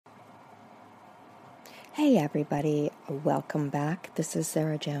Hey everybody, welcome back. This is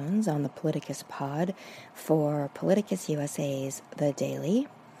Sarah Jones on the Politicus Pod for Politicus USA's The Daily.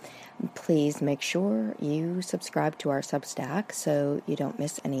 Please make sure you subscribe to our Substack so you don't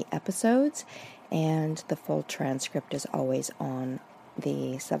miss any episodes, and the full transcript is always on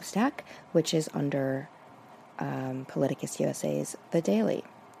the Substack, which is under Politicus USA's The Daily.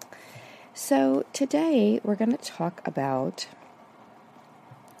 So today we're going to talk about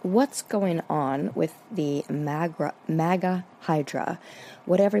what's going on with the MAGA Hydra,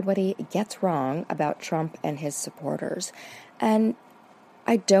 what everybody gets wrong about Trump and his supporters. And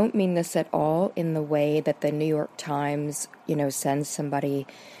I don't mean this at all in the way that the New York Times, sends somebody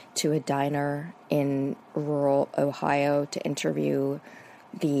to a diner in rural Ohio to interview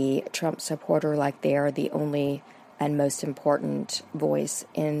the Trump supporter like they are the only and most important voice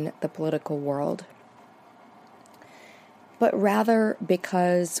in the political world, but rather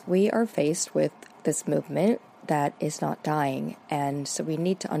because we are faced with this movement that is not dying. And so we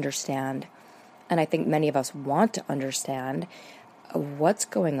need to understand, and I think many of us want to understand, what's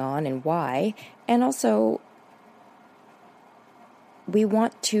going on and why. And also, we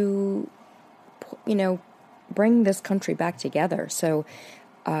want to, bring this country back together. So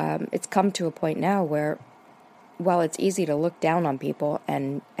it's come to a point now where, while it's easy to look down on people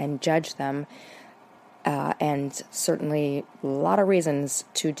and judge them, and certainly a lot of reasons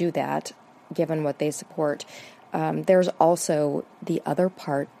to do that, given what they support. There's also the other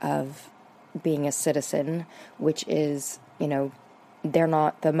part of being a citizen, which is, the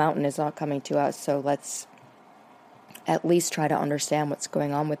mountain is not coming to us, so let's at least try to understand what's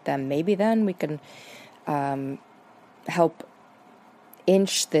going on with them. Maybe then we can help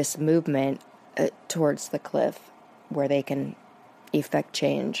inch this movement towards the cliff where they can effect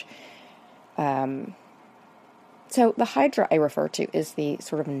change. So the Hydra I refer to is the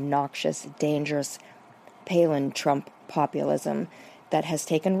sort of noxious, dangerous Palin-Trump populism that has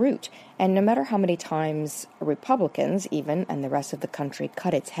taken root. And no matter how many times Republicans, even, and the rest of the country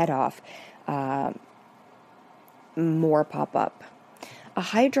cut its head off, more pop up. A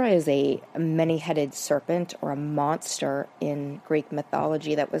Hydra is a many-headed serpent or a monster in Greek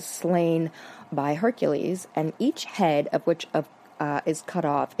mythology that was slain by Hercules, and each head of which is cut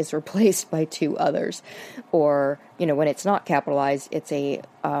off is replaced by two others. Or, when it's not capitalized, it's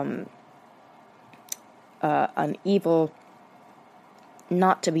an evil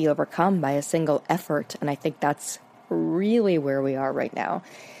not to be overcome by a single effort. And I think that's really where we are right now.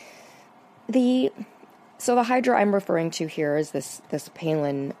 So the Hydra I'm referring to here is this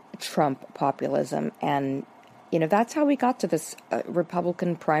Palin-Trump populism. And, that's how we got to this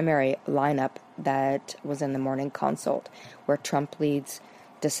Republican primary lineup that was in the Morning Consult, where Trump leads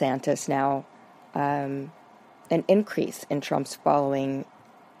DeSantis now, an increase in Trump's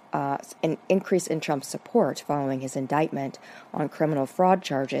support following his indictment on criminal fraud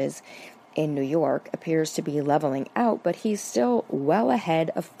charges in New York appears to be leveling out, but he's still well ahead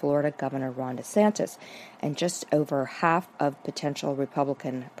of Florida Governor Ron DeSantis, and just over half of potential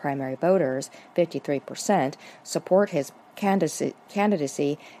Republican primary voters, 53%, support his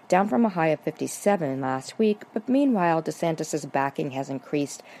candidacy, down from a high of 57 last week. But meanwhile, DeSantis' backing has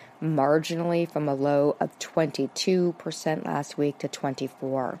increased marginally from a low of 22% last week to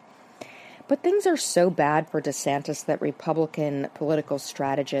 24%. But things are so bad for DeSantis that Republican political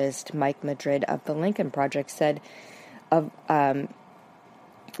strategist Mike Madrid of the Lincoln Project said of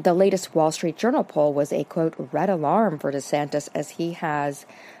the latest Wall Street Journal poll was a, quote, red alarm for DeSantis, as he has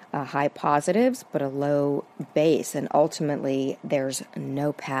high positives but a low base, and ultimately there's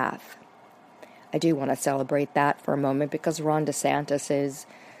no path. I do want to celebrate that for a moment, because Ron DeSantis is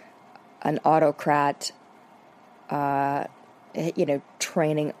an autocrat,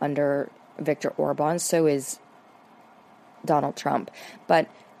 training under Viktor Orban. So is Donald Trump. But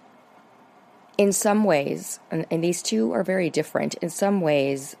in some ways, and these two are very different, in some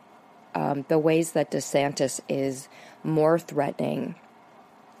ways, the ways that DeSantis is more threatening,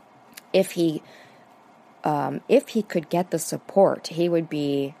 if he could get the support, he would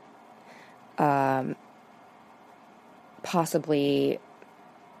be possibly,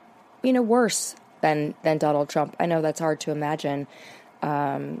 worse than Donald Trump. I know that's hard to imagine,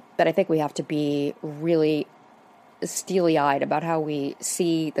 but I think we have to be really steely-eyed about how we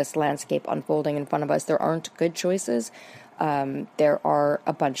see this landscape unfolding in front of us. There aren't good choices. There are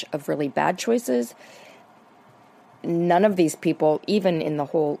a bunch of really bad choices. None of these people, even in the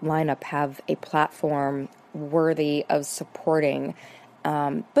whole lineup, have a platform worthy of supporting.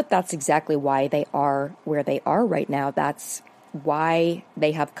 But that's exactly why they are where they are right now. That's why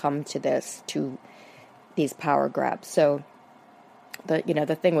they have come to these power grabs. So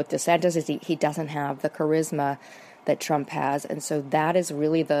The thing with DeSantis is he doesn't have the charisma that Trump has, and so that is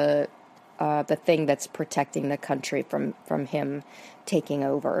really the thing that's protecting the country from him taking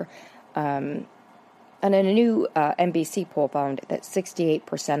over. And in a new NBC poll found that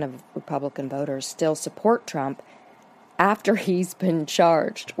 68% of Republican voters still support Trump after he's been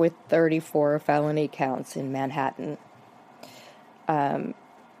charged with 34 felony counts in Manhattan.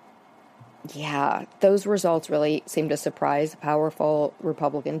 Those results really seem to surprise powerful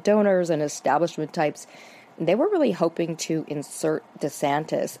Republican donors and establishment types. They were really hoping to insert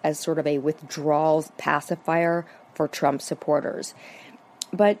DeSantis as sort of a withdrawal pacifier for Trump supporters.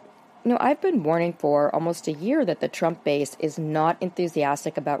 But, I've been warning for almost a year that the Trump base is not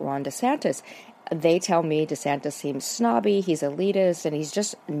enthusiastic about Ron DeSantis. They tell me DeSantis seems snobby, he's elitist, and he's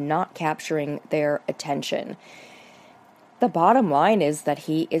just not capturing their attention. The bottom line is that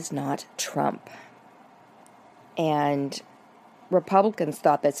he is not Trump. And Republicans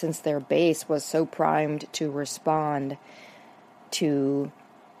thought that since their base was so primed to respond to,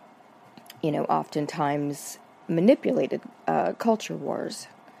 oftentimes manipulated culture wars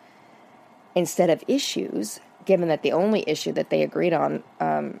instead of issues, given that the only issue that they agreed on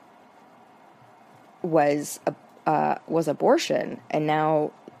was abortion, and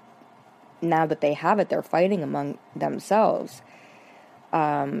now that they have it, they're fighting among themselves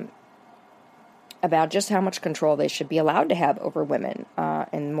about just how much control they should be allowed to have over women,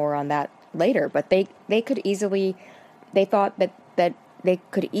 and more on that later. But they thought that they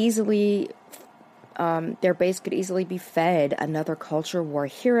could easily, their base could easily be fed another culture war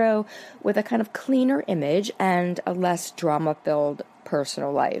hero with a kind of cleaner image and a less drama-filled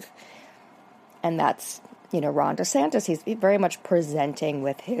personal life. And that's, Ron DeSantis. He's very much presenting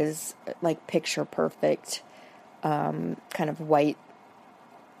with his, picture-perfect, kind of white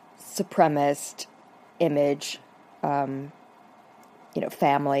supremacist image,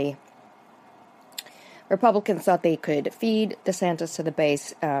 family. Republicans thought they could feed DeSantis to the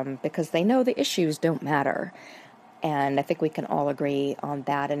base because they know the issues don't matter. And I think we can all agree on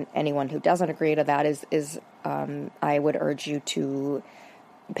that. And anyone who doesn't agree to that is I would urge you to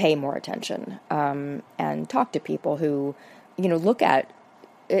pay more attention and talk to people who, look at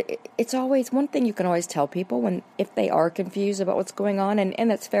it. It's always one thing you can always tell people if they are confused about what's going on,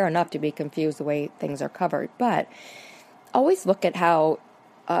 and that's fair enough to be confused the way things are covered, but always look at how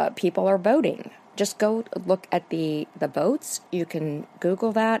people are voting. Just go look at the votes. You can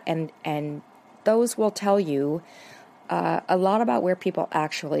Google that, and those will tell you a lot about where people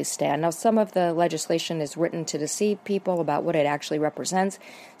actually stand. Now, some of the legislation is written to deceive people about what it actually represents,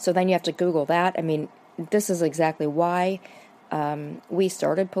 so then you have to Google that. I mean, this is exactly why we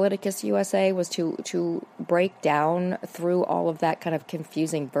started Politicus USA, was to break down through all of that kind of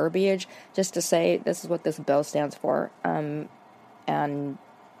confusing verbiage, just to say this is what this bill stands for, and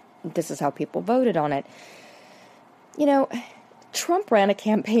this is how people voted on it. Trump ran a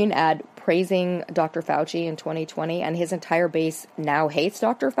campaign ad praising Dr. Fauci in 2020, and his entire base now hates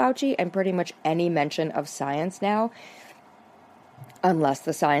Dr. Fauci and pretty much any mention of science now, unless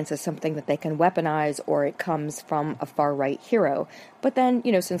the science is something that they can weaponize or it comes from a far-right hero. But then,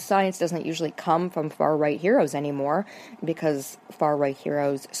 since science doesn't usually come from far-right heroes anymore, because far-right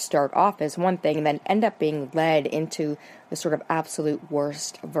heroes start off as one thing and then end up being led into the sort of absolute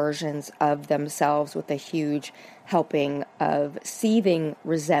worst versions of themselves with a huge helping of seething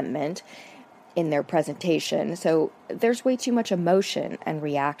resentment in their presentation. So there's way too much emotion and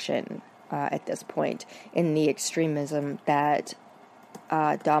reaction at this point in the extremism that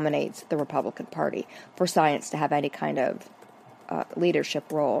dominates the Republican Party for science to have any kind of leadership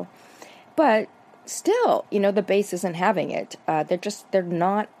role. But still, the base isn't having it. They're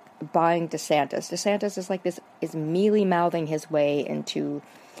not buying DeSantis. DeSantis is mealy-mouthing his way into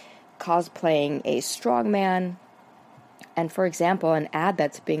cosplaying a strongman. And for example, an ad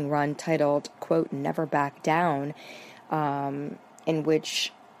that's being run titled, quote, "Never Back Down," in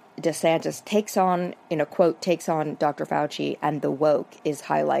which DeSantis takes on Dr. Fauci and the woke is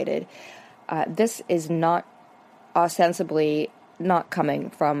highlighted. This is not ostensibly not coming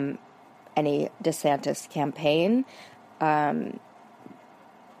from any DeSantis campaign,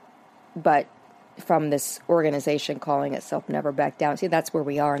 but from this organization calling itself Never Back Down. See, that's where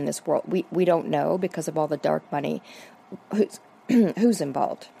we are in this world. We don't know, because of all the dark money, who's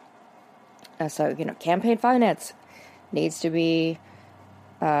involved. So, campaign finance needs to be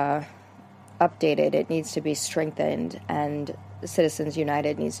updated. It needs to be strengthened, and Citizens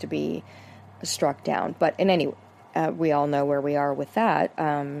United needs to be struck down. But we all know where we are with that.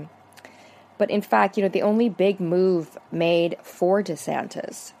 But in fact, the only big move made for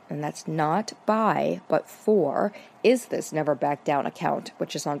DeSantis, and that's not by, but for, is this Never Back Down account,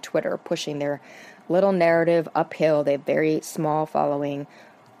 which is on Twitter, pushing their little narrative uphill. They have very small following.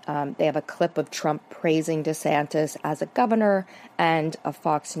 They have a clip of Trump praising DeSantis as a governor and a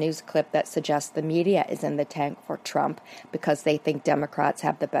Fox News clip that suggests the media is in the tank for Trump because they think Democrats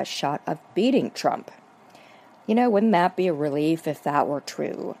have the best shot of beating Trump. Wouldn't that be a relief if that were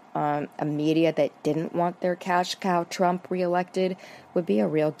true? A media that didn't want their cash cow Trump reelected would be a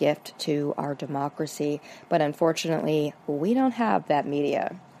real gift to our democracy. But unfortunately, we don't have that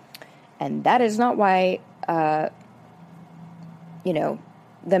media. And that is not why, the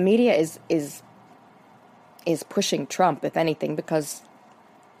media is pushing Trump, if anything, because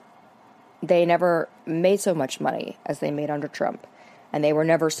they never made so much money as they made under Trump. And they were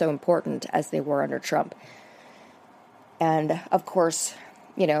never so important as they were under Trump. And of course,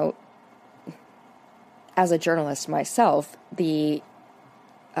 as a journalist myself, the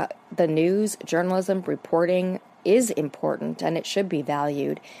news, journalism, reporting is important and it should be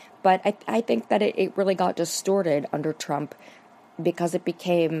valued. But I think that it really got distorted under Trump because it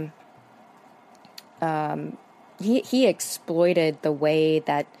became, he exploited the way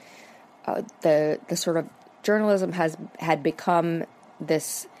that the sort of journalism had become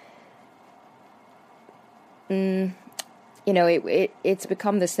this, it's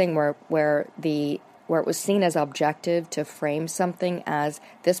become this thing where it was seen as objective to frame something as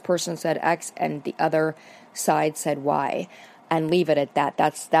this person said X and the other side said Y, and leave it at that.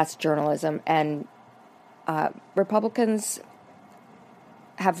 That's journalism. And Republicans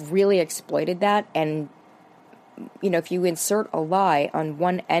have really exploited that. And if you insert a lie on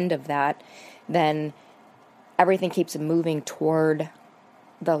one end of that, then everything keeps moving toward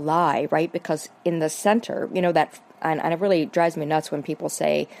the lie, right? Because in the center, and it really drives me nuts when people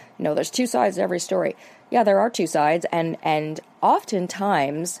say, there's two sides to every story. Yeah, there are two sides, and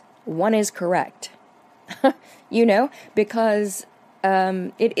oftentimes one is correct, because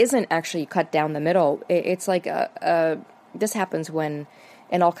it isn't actually cut down the middle. It's like this happens when,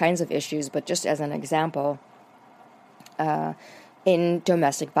 in all kinds of issues, but just as an example, in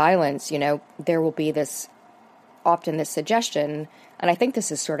domestic violence, there will be often this suggestion, and I think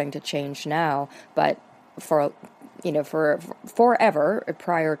this is starting to change now, but for forever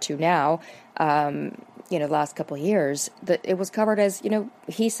prior to now, the last couple of years, that it was covered as,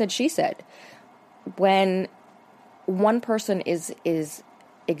 he said, she said. When one person is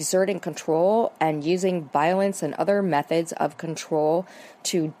exerting control and using violence and other methods of control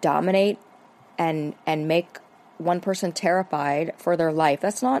to dominate and make one person terrified for their life,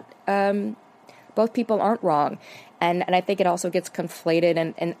 that's not, both people aren't wrong. And I think it also gets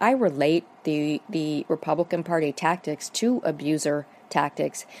conflated, and I relate the Republican Party tactics to abuser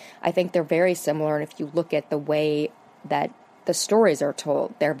tactics. I think they're very similar, and if you look at the way that the stories are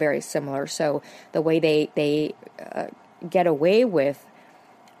told, they're very similar. So the way they get away with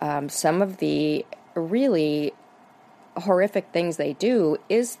some of the really horrific things they do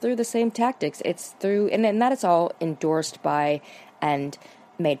is through the same tactics. It's through, and that is all endorsed by and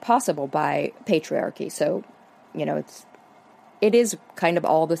made possible by patriarchy. So, it is kind of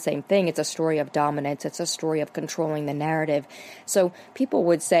all the same thing. It's a story of dominance. It's a story of controlling the narrative. So people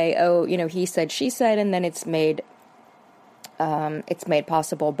would say, oh, he said, she said, and then it's made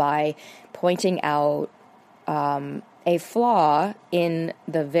possible by pointing out a flaw in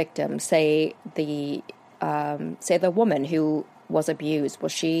the victim. Say the woman who was abused. Well,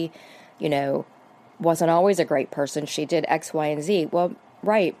 she, wasn't always a great person. She did X, Y, and Z. Well,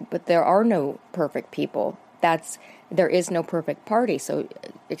 right, but there are no perfect people. There is no perfect party, so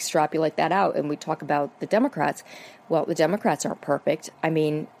extrapolate that out. And we talk about the Democrats. Well, the Democrats aren't perfect. I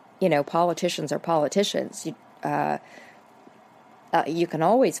mean, politicians are politicians. You can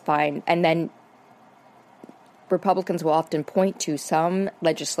always find, and then Republicans will often point to some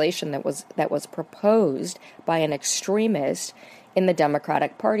legislation that was proposed by an extremist in the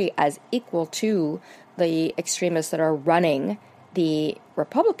Democratic Party as equal to the extremists that are running the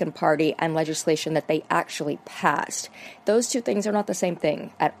Republican Party and legislation that they actually passed. Those two things are not the same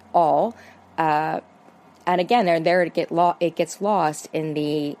thing at all. And again, it gets lost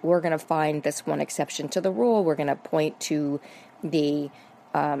in we're going to find this one exception to the rule. We're going to point to the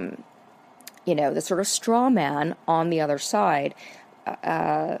sort of straw man on the other side.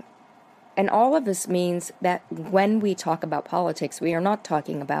 And all of this means that when we talk about politics, we are not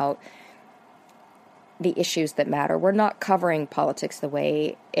talking about the issues that matter. We're not covering politics the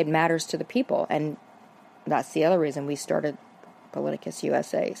way it matters to the people. And that's the other reason we started Politicus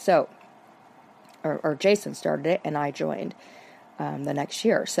USA. So, or Jason started it and I joined the next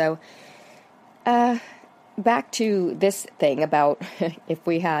year. So Back to this thing about if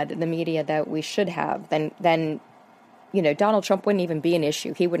we had the media that we should have, then Donald Trump wouldn't even be an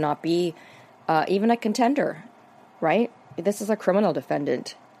issue. He would not be even a contender, right? This is a criminal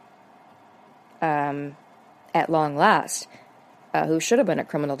defendant at long last, who should have been a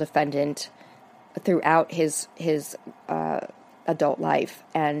criminal defendant throughout his adult life,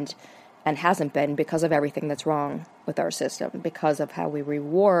 and hasn't been because of everything that's wrong with our system, because of how we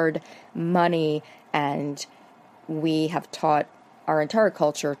reward money, and we have taught our entire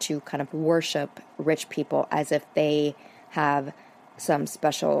culture to kind of worship rich people as if they have some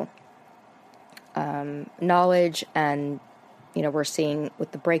special knowledge. And we're seeing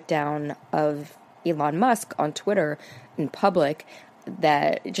with the breakdown of Elon Musk on Twitter in public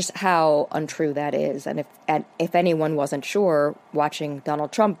that just how untrue that is. And if anyone wasn't sure, watching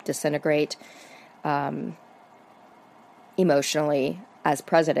Donald Trump disintegrate emotionally as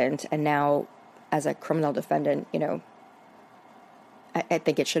president and now as a criminal defendant, I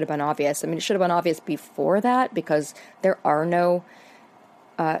think it should have been obvious. I mean, it should have been obvious before that, because there are no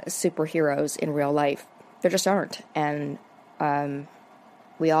superheroes in real life. There just aren't. And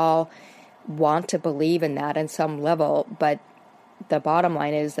we all want to believe in that in some level, but the bottom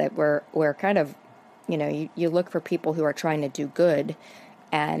line is that we're kind of, you look for people who are trying to do good,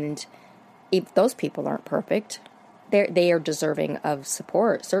 and if those people aren't perfect, they are deserving of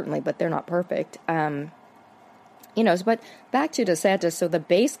support, certainly, but they're not perfect. But back to DeSantis, so the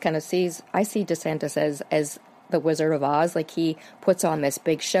base kind of I see DeSantis as the Wizard of Oz, like he puts on this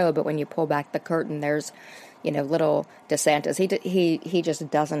big show, but when you pull back the curtain, there's, little DeSantis. He just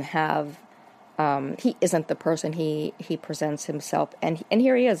doesn't have, he isn't the person he presents himself, and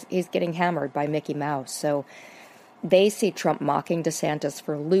here he is, he's getting hammered by Mickey Mouse. So they see Trump mocking DeSantis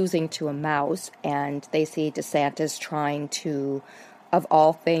for losing to a mouse, and they see DeSantis trying to, of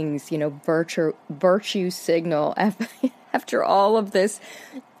all things, virtue signal after all of this,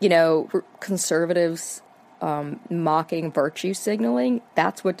 conservatives mocking virtue signaling.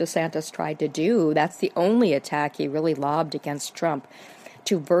 That's what DeSantis tried to do. That's the only attack he really lobbed against Trump,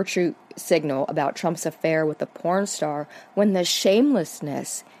 to virtue signal about Trump's affair with the porn star, when the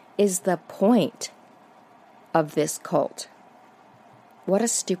shamelessness is the point of this cult. What a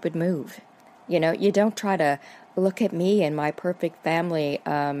stupid move. You don't try to look at me and my perfect family.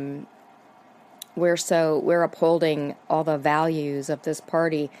 We're upholding all the values of this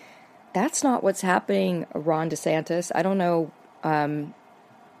party. That's not what's happening, Ron DeSantis. I don't know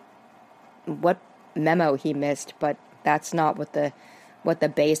what memo he missed, but that's not what the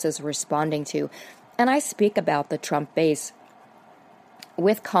base is responding to. And I speak about the Trump base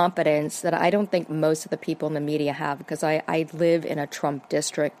with confidence that I don't think most of the people in the media have, because I live in a Trump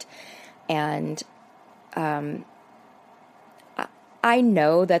district, and I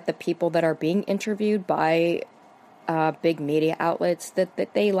know that the people that are being interviewed by big media outlets,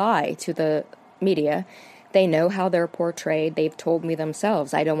 that they lie to the media. They know how they're portrayed. They've told me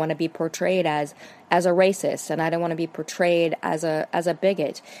themselves, I don't want to be portrayed as a racist, and I don't want to be portrayed as a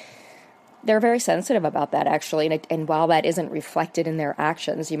bigot. They're very sensitive about that, actually, and while that isn't reflected in their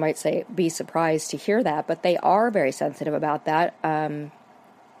actions, you might be surprised to hear that, but they are very sensitive about that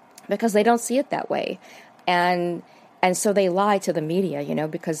because they don't see it that way, and so they lie to the media,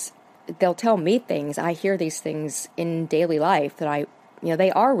 because they'll tell me things. I hear these things in daily life that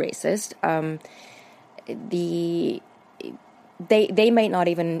they are racist. They might not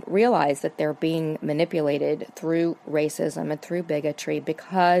even realize that they're being manipulated through racism and through bigotry,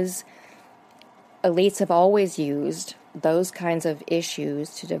 because elites have always used those kinds of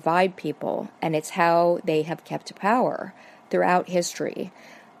issues to divide people, and it's how they have kept power throughout history,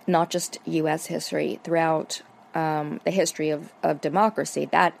 not just U.S. history, throughout the history of democracy.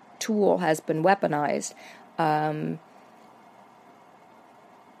 That tool has been weaponized.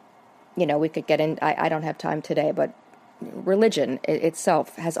 We could get in, I don't have time today, but religion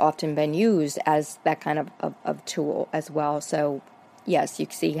itself has often been used as that kind of tool as well. So, yes, you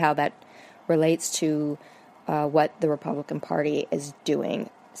see how that relates to what the Republican Party is doing.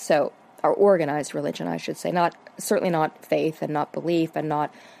 So, or organized religion, I should say, certainly not faith and not belief and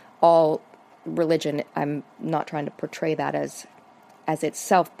not all religion. I'm not trying to portray that as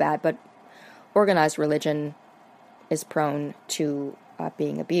itself bad, but organized religion is prone to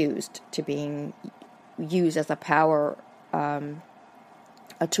being abused, to being used as a power,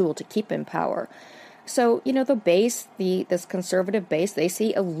 a tool to keep in power. So, the base, this conservative base, they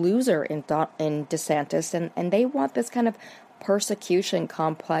see a loser in DeSantis, and they want this kind of persecution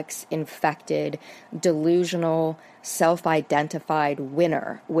complex infected, delusional, self-identified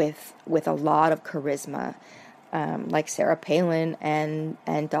winner with a lot of charisma, like Sarah Palin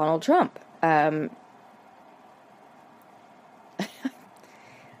and Donald Trump.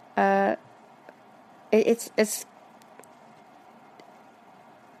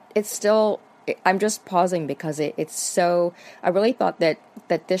 It's still, I'm just pausing because it's so, I really thought that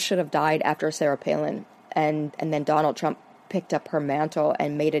this should have died after Sarah Palin, and then Donald Trump picked up her mantle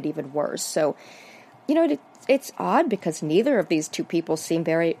and made it even worse. So, it's odd because neither of these two people seem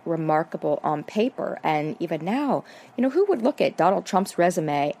very remarkable on paper. And even now, who would look at Donald Trump's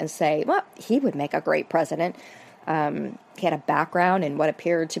resume and say, well, he would make a great president? He had a background in what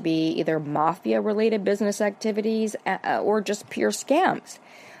appeared to be either mafia-related business activities or just pure scams.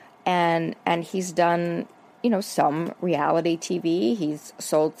 And he's done, some reality TV. He's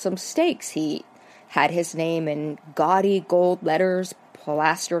sold some stakes. He had his name in gaudy gold letters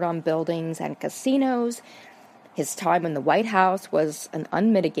plastered on buildings and casinos. His time in the White House was an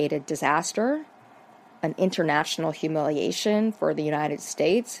unmitigated disaster, an international humiliation for the United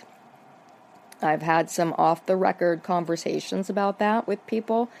States. I've had some off-the-record conversations about that with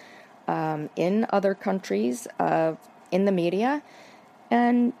people in other countries, in the media,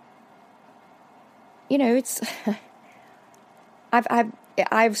 and it's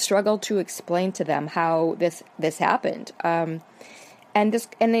I've struggled to explain to them how this happened, and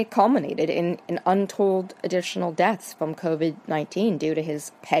it culminated in untold additional deaths from COVID-19 due to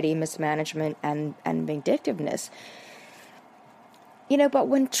his petty mismanagement and vindictiveness. But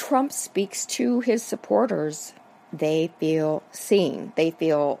when Trump speaks to his supporters, they feel seen. They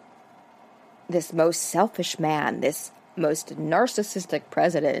feel this most selfish man, this most narcissistic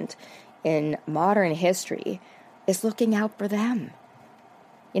president in modern history is looking out for them.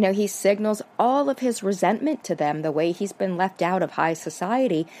 He signals all of his resentment to them the way he's been left out of high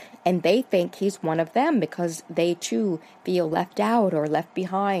society, and they think he's one of them because they too feel left out or left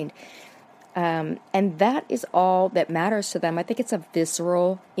behind. And that is all that matters to them. I think it's a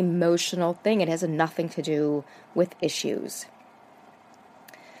visceral, emotional thing. It has nothing to do with issues.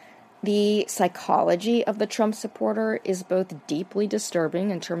 The psychology of the Trump supporter is both deeply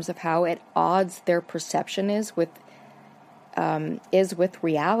disturbing in terms of how at odds their perception is with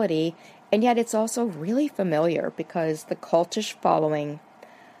reality, and yet it's also really familiar because the cultish following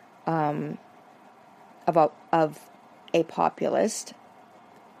of a populist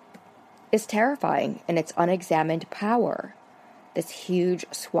is terrifying in its unexamined power. This huge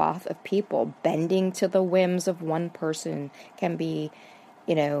swath of people bending to the whims of one person can be,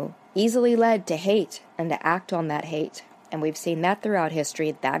 easily led to hate and to act on that hate. And we've seen that throughout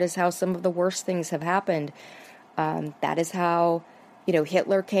history. That is how some of the worst things have happened. That is how,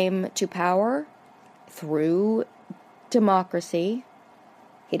 Hitler came to power through democracy.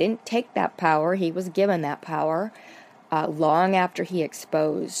 He didn't take that power. He was given that power long after he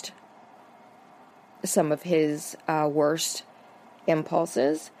exposed some of his worst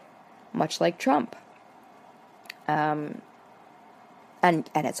impulses, much like Trump. And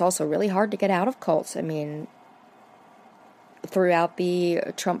it's also really hard to get out of cults. I mean, throughout the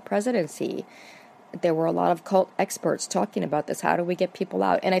Trump presidency, there were a lot of cult experts talking about this. How do we get people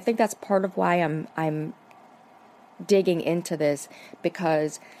out? And I think that's part of why I'm digging into this,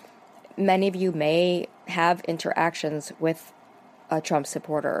 because many of you may have interactions with a Trump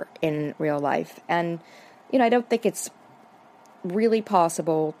supporter in real life. And, I don't think it's really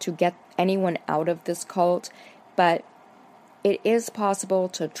possible to get anyone out of this cult, but it is possible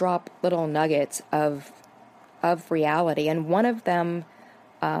to drop little nuggets of reality. And one of them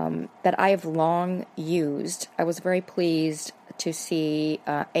that I have long used, I was very pleased to see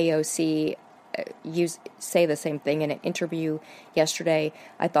AOC say the same thing in an interview yesterday.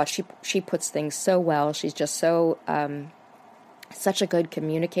 I thought she puts things so well. She's just so such a good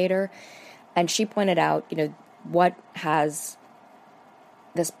communicator. And she pointed out, what has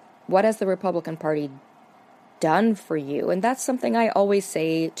the Republican Party done for you? And that's something I always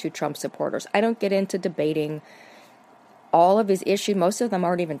say to Trump supporters. I don't get into debating all of his issues. Most of them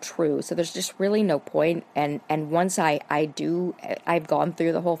aren't even true, so there's just really no point. And once I've gone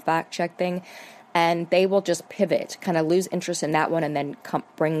through the whole fact check thing, and they will just pivot, kind of lose interest in that one, and then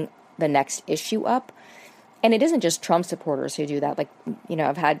bring the next issue up. And it isn't just Trump supporters who do that. Like,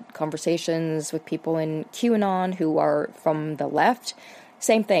 I've had conversations with people in QAnon who are from the left.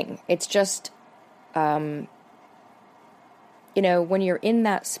 Same thing. It's just, when you're in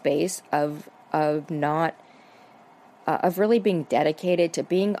that space of really being dedicated to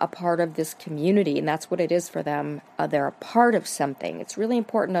being a part of this community, and that's what it is for them. They're a part of something. It's really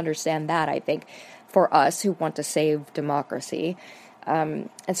important to understand that, I think, for us who want to save democracy.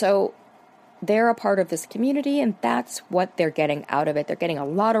 And so they're a part of this community, and that's what they're getting out of it. They're getting a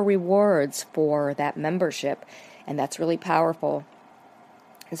lot of rewards for that membership, and that's really powerful.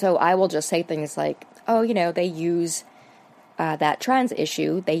 And so I will just say things like, oh, they use that trans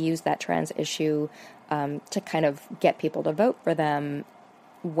issue. They use that trans issue to kind of get people to vote for them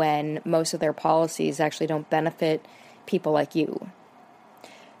when most of their policies actually don't benefit people like you.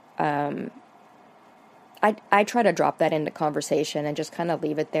 I try to drop that into conversation and just kind of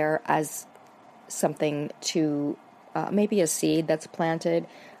leave it there as something to, maybe a seed that's planted.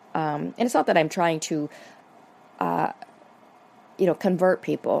 And it's not that I'm trying to, convert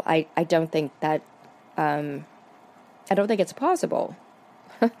people. I don't think that, I don't think it's possible.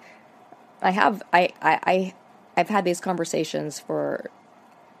 I've had these conversations for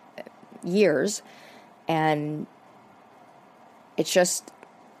years, and it's just,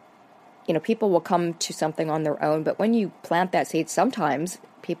 people will come to something on their own, but when you plant that seed, sometimes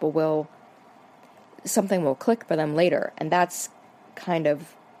something will click for them later, and that's kind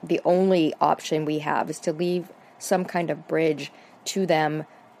of the only option we have, is to leave some kind of bridge to them.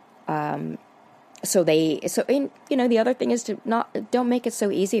 The other thing is to don't make it so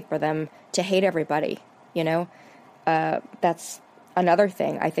easy for them to hate everybody, that's another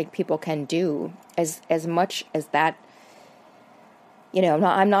thing I think people can do, as much as that.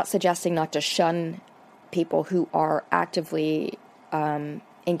 I'm not suggesting not to shun people who are actively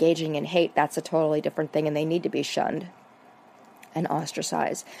engaging in hate. That's a totally different thing, and they need to be shunned and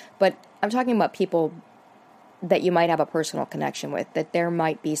ostracized. But I'm talking about people that you might have a personal connection with, that there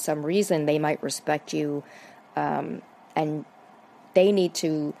might be some reason they might respect you, and they need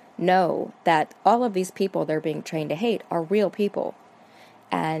to know that all of these people they're being trained to hate are real people,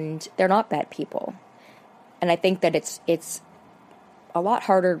 and they're not bad people. And I think that it's a lot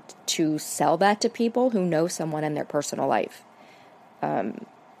harder to sell that to people who know someone in their personal life.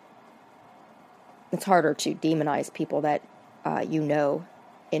 It's harder to demonize people that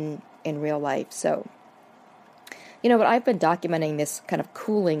in real life. So, but I've been documenting this kind of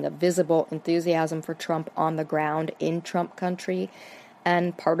cooling of visible enthusiasm for Trump on the ground in Trump country,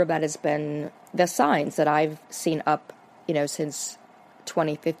 and part of that has been the signs that I've seen up, since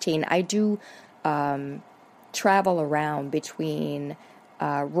 2015. I do travel around between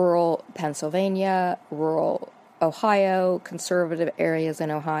rural Pennsylvania, rural Ohio, conservative areas in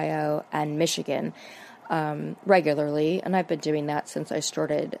Ohio, and Michigan regularly, and I've been doing that since I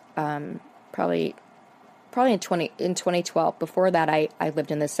started, probably in 2012. Before that, I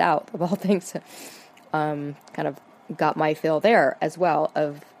lived in the South, of all things. Kind of got my fill there as well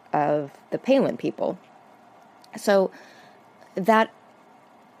of the Palin people. So that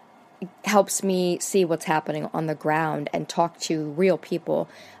helps me see what's happening on the ground and talk to real people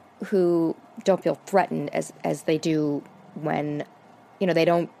who don't feel threatened as they do when,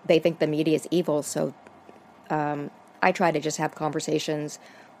 they think the media is evil. So I try to just have conversations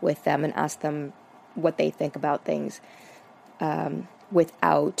with them and ask them what they think about things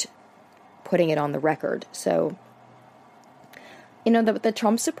without putting it on the record. So, the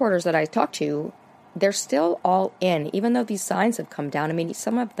Trump supporters that I talk to, they're still all in, even though these signs have come down. I mean,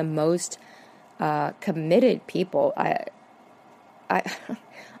 some of the most committed people.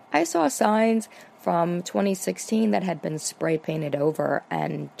 I saw signs from 2016 that had been spray painted over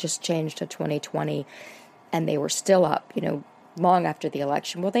and just changed to 2020, and they were still up, long after the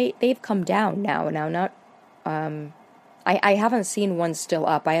election. Well, they've come down now. Not. I haven't seen one still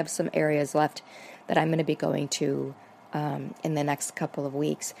up. I have some areas left that I'm going to be going to in the next couple of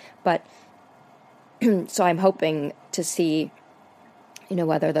weeks, but. So I'm hoping to see,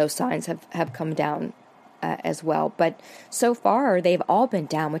 whether those signs have come down as well. But so far, they've all been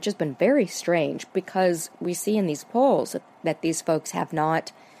down, which has been very strange, because we see in these polls that these folks have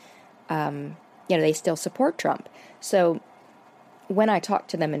not, they still support Trump. So when I talk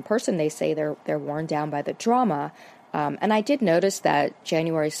to them in person, they say they're worn down by the drama. And I did notice that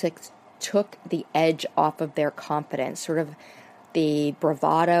January 6th took the edge off of their confidence, sort of the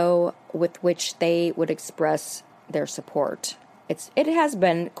bravado with which they would express their support. It has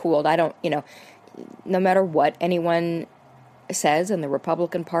been cooled. I don't, no matter what anyone says in the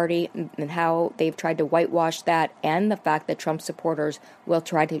Republican Party and how they've tried to whitewash that, and the fact that Trump supporters will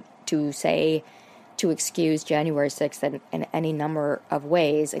try to excuse January 6th in any number of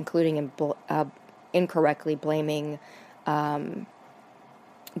ways, including incorrectly blaming the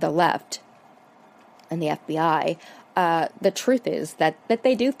left and the FBI. The truth is that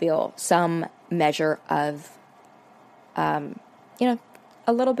they do feel some measure of, a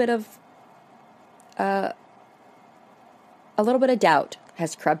little bit of doubt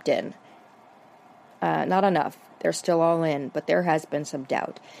has crept in. Not enough. They're still all in, but there has been some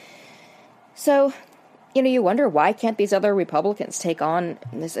doubt. So, you wonder, why can't these other Republicans take on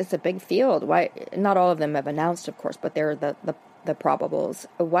this? It's a big field. Why? Not all of them have announced, of course, but they're the the probables.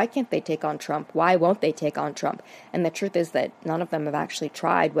 Why can't they take on Trump? Why won't they take on Trump? And the truth is that none of them have actually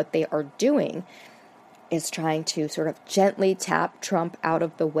tried. What they are doing is trying to sort of gently tap Trump out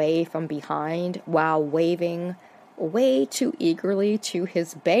of the way from behind while waving way too eagerly to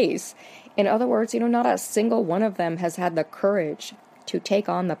his base. In other words, not a single one of them has had the courage to take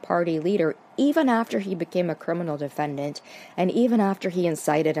on the party leader, even after he became a criminal defendant and even after he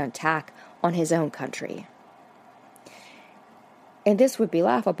incited an attack on his own country. And this would be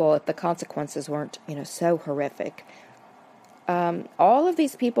laughable if the consequences weren't, so horrific. All of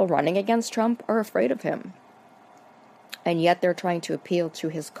these people running against Trump are afraid of him. And yet they're trying to appeal to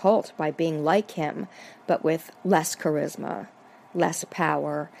his cult by being like him, but with less charisma, less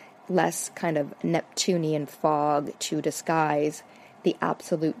power, less kind of Neptunian fog to disguise the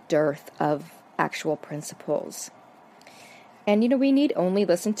absolute dearth of actual principles. And, we need only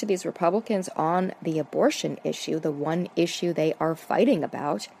listen to these Republicans on the abortion issue, the one issue they are fighting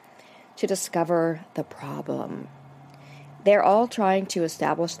about, to discover the problem. They're all trying to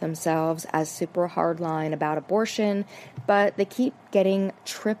establish themselves as super hardline about abortion, but they keep getting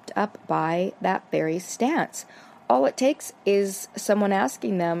tripped up by that very stance. All it takes is someone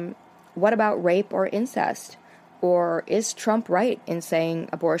asking them, what about rape or incest? Or is Trump right in saying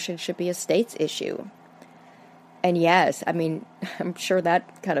abortion should be a state's issue? And yes, I'm sure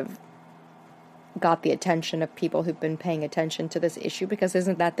that kind of got the attention of people who've been paying attention to this issue, because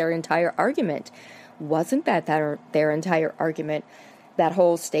isn't that their entire argument? Wasn't that their entire argument? That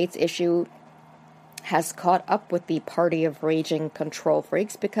whole states issue has caught up with the party of raging control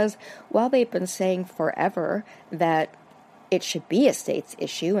freaks, because while they've been saying forever that it should be a states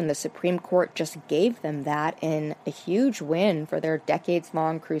issue, and the Supreme Court just gave them that in a huge win for their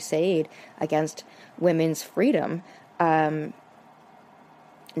decades-long crusade against women's freedom,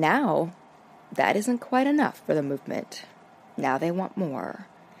 now that isn't quite enough for the movement. Now they want more.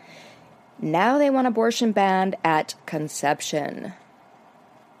 Now they want abortion banned at conception.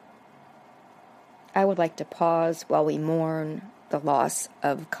 I would like to pause while we mourn the loss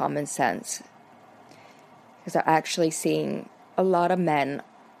of common sense, because I'm actually seeing a lot of men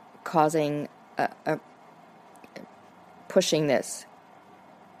pushing this.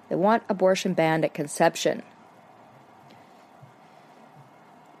 They want abortion banned at conception.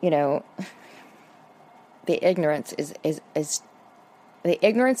 The ignorance is the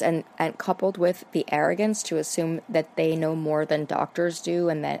ignorance and coupled with the arrogance to assume that they know more than doctors do,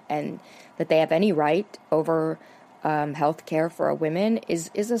 and that they have any right over health care for a woman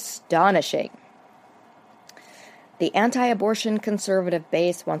is astonishing. The anti-abortion conservative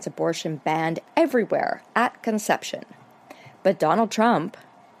base wants abortion banned everywhere at conception. But Donald Trump,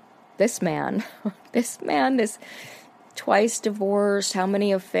 this man, this twice divorced, how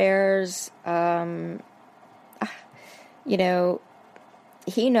many affairs,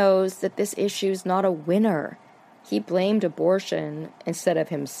 he knows that this issue's not a winner. He blamed abortion instead of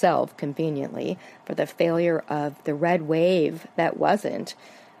himself, conveniently, for the failure of the red wave that wasn't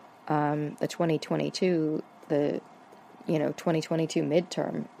the 2022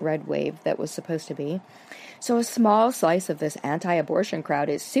 midterm red wave that was supposed to be. So a small slice of this anti-abortion crowd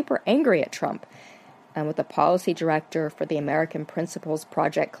is super angry at Trump, and with the policy director for the American Principles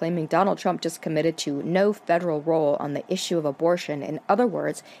Project claiming Donald Trump just committed to no federal role on the issue of abortion. In other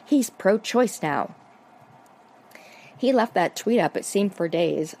words, he's pro-choice now. He left that tweet up, it seemed, for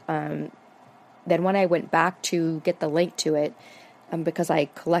days. Then when I went back to get the link to it, because I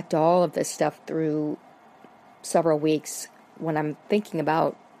collect all of this stuff through several weeks when I'm thinking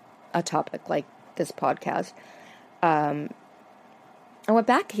about a topic like this podcast, I went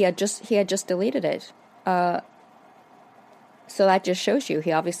back. He had just deleted it. So that just shows you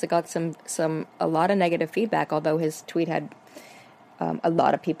he obviously got a lot of negative feedback, although his tweet had a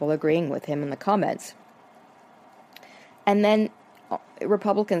lot of people agreeing with him in the comments. And then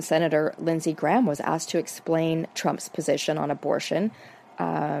Republican Senator Lindsey Graham was asked to explain Trump's position on abortion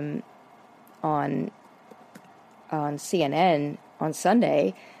on CNN on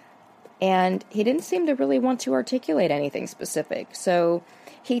Sunday, and he didn't seem to really want to articulate anything specific. So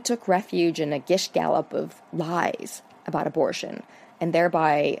he took refuge in a gish gallop of lies about abortion, and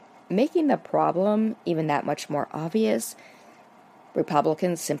thereby making the problem even that much more obvious.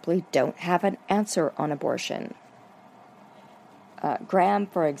 Republicans simply don't have an answer on abortion. Graham,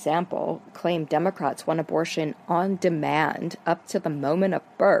 for example, claimed Democrats want abortion on demand up to the moment of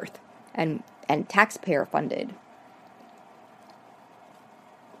birth and taxpayer funded.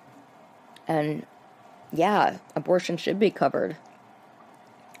 And yeah, abortion should be covered.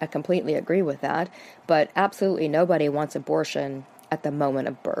 I completely agree with that, but absolutely nobody wants abortion at the moment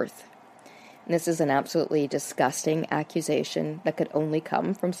of birth. This is an absolutely disgusting accusation that could only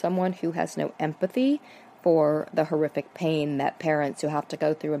come from someone who has no empathy for the horrific pain that parents who have to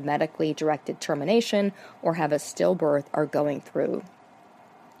go through a medically directed termination or have a stillbirth are going through.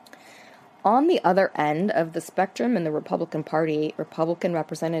 On the other end of the spectrum in the Republican Party, Republican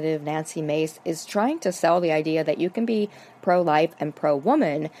Representative Nancy Mace is trying to sell the idea that you can be pro-life and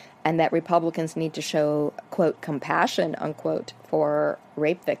pro-woman and that Republicans need to show, quote, compassion, unquote, for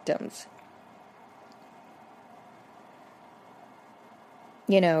rape victims.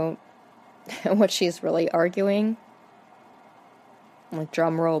 You know, what she's really arguing, like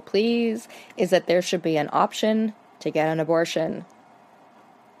drum roll please, is that there should be an option to get an abortion,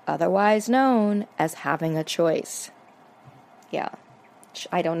 otherwise known as having a choice. Yeah,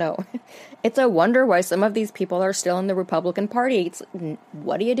 I don't know. It's a wonder why some of these people are still in the Republican Party. It's,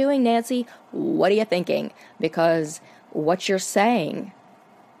 what are you doing, Nancy? What are you thinking? Because what you're saying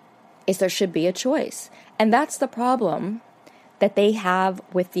is there should be a choice. And that's the problem that they have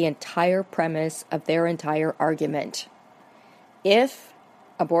with the entire premise of their entire argument. If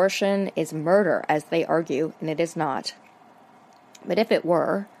abortion is murder, as they argue, and it is not, but if it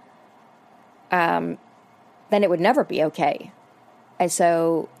were, then it would never be okay. And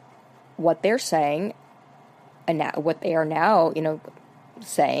so what they're saying, and now, what they are now,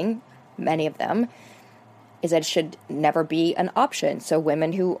 saying, many of them, is that it should never be an option. So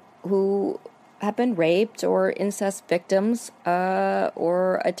women who have been raped or incest victims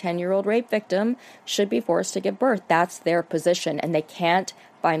or a 10-year-old rape victim should be forced to give birth. That's their position, and they can't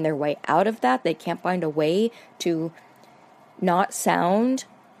find their way out of that. They can't find a way to not sound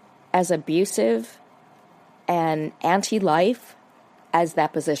as abusive and anti-life as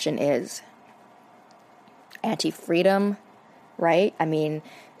that position is. Anti-freedom, right? I mean,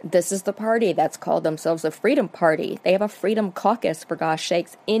 this is the party that's called themselves a Freedom Party. They have a Freedom Caucus, for gosh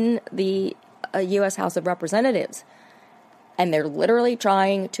sakes, in the U.S. House of Representatives. And they're literally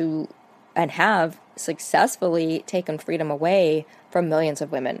trying to, and have successfully taken freedom away from millions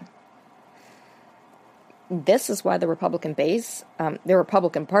of women. This is why the Republican base, the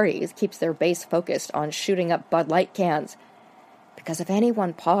Republican Party keeps their base focused on shooting up Bud Light cans. Because if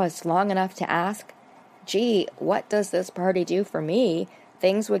anyone paused long enough to ask, gee, what does this party do for me?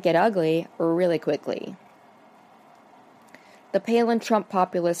 Things would get ugly really quickly. The Palin-Trump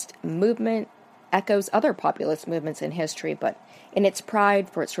populist movement echoes other populist movements in history, but in its pride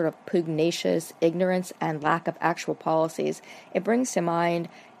for its sort of pugnacious ignorance and lack of actual policies, it brings to mind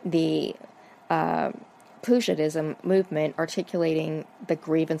the Pujatism movement articulating the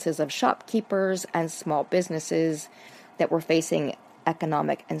grievances of shopkeepers and small businesses that were facing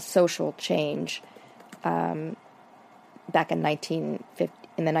economic and social change back in the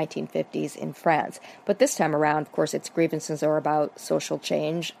 1950s in France. But this time around, of course, its grievances are about social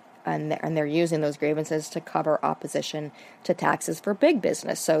change, and they're using those grievances to cover opposition to taxes for big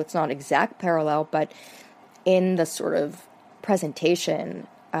business. So it's not exact parallel, but in the sort of presentation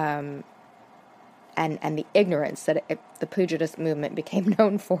and the ignorance that the Pujatist movement became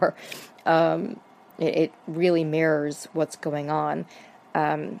known for, it really mirrors what's going on.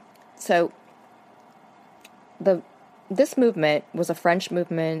 So this movement was a French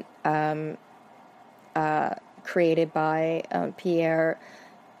movement created by Pierre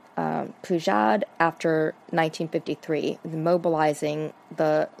Pujaud after 1953, mobilizing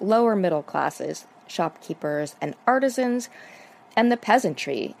the lower middle classes, shopkeepers and artisans, and the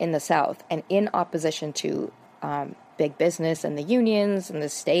peasantry in the South, and in opposition to big business and the unions and the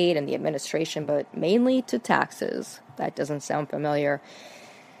state and the administration, but mainly to taxes. That doesn't sound familiar.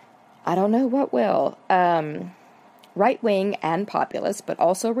 I don't know what will. Right-wing and populist, but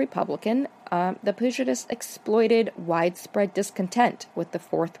also Republican, the Pujadists exploited widespread discontent with the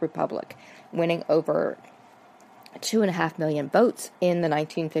Fourth Republic, winning over 2.5 million votes in the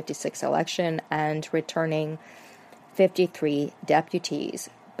 1956 election and returning 53 deputies.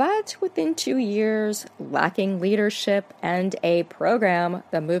 But within 2 years, lacking leadership and a program,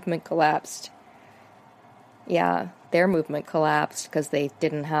 the movement collapsed. Yeah, their movement collapsed because they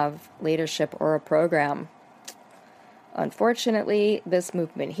didn't have leadership or a program. Unfortunately, this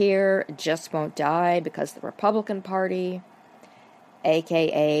movement here just won't die because the Republican Party,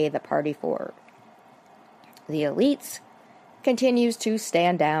 aka the party for the elites, continues to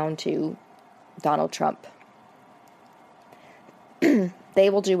stand down to Donald Trump. They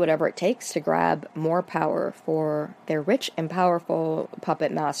will do whatever it takes to grab more power for their rich and powerful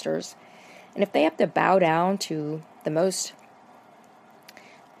puppet masters. And if they have to bow down to the most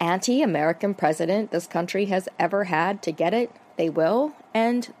anti-American president this country has ever had to get it, they will,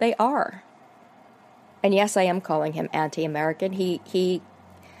 and they are. And yes, I am calling him anti-American. He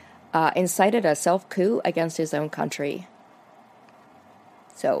incited a self-coup against his own country.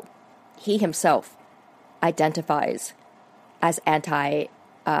 So he himself identifies as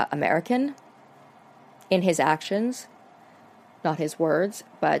anti-American in his actions, not his words,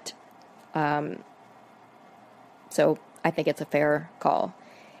 but so I think it's a fair call.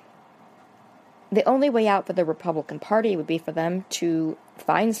 The only way out for the Republican Party would be for them to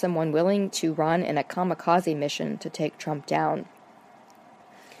find someone willing to run in a kamikaze mission to take Trump down.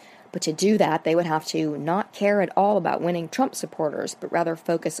 But to do that, they would have to not care at all about winning Trump supporters, but rather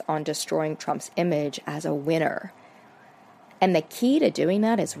focus on destroying Trump's image as a winner. And the key to doing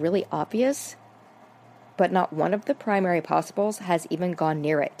that is really obvious, but not one of the primary possibles has even gone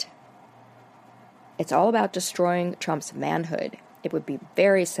near it. It's all about destroying Trump's manhood. It would be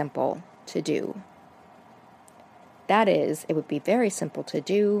very simple to do. That is, it would be very simple to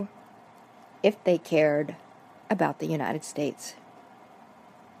do if they cared about the United States.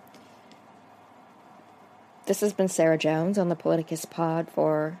 This has been Sarah Jones on the Politicus Pod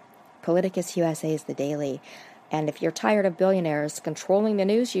for Politicus USA's The Daily. And if you're tired of billionaires controlling the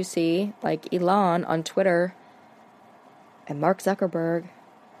news you see, like Elon on Twitter and Mark Zuckerberg,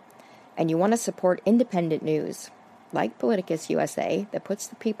 and you want to support independent news, like Politicus USA, that puts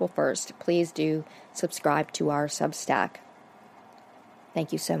the people first, please do subscribe to our Substack.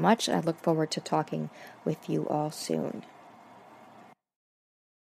 Thank you so much. I look forward to talking with you all soon.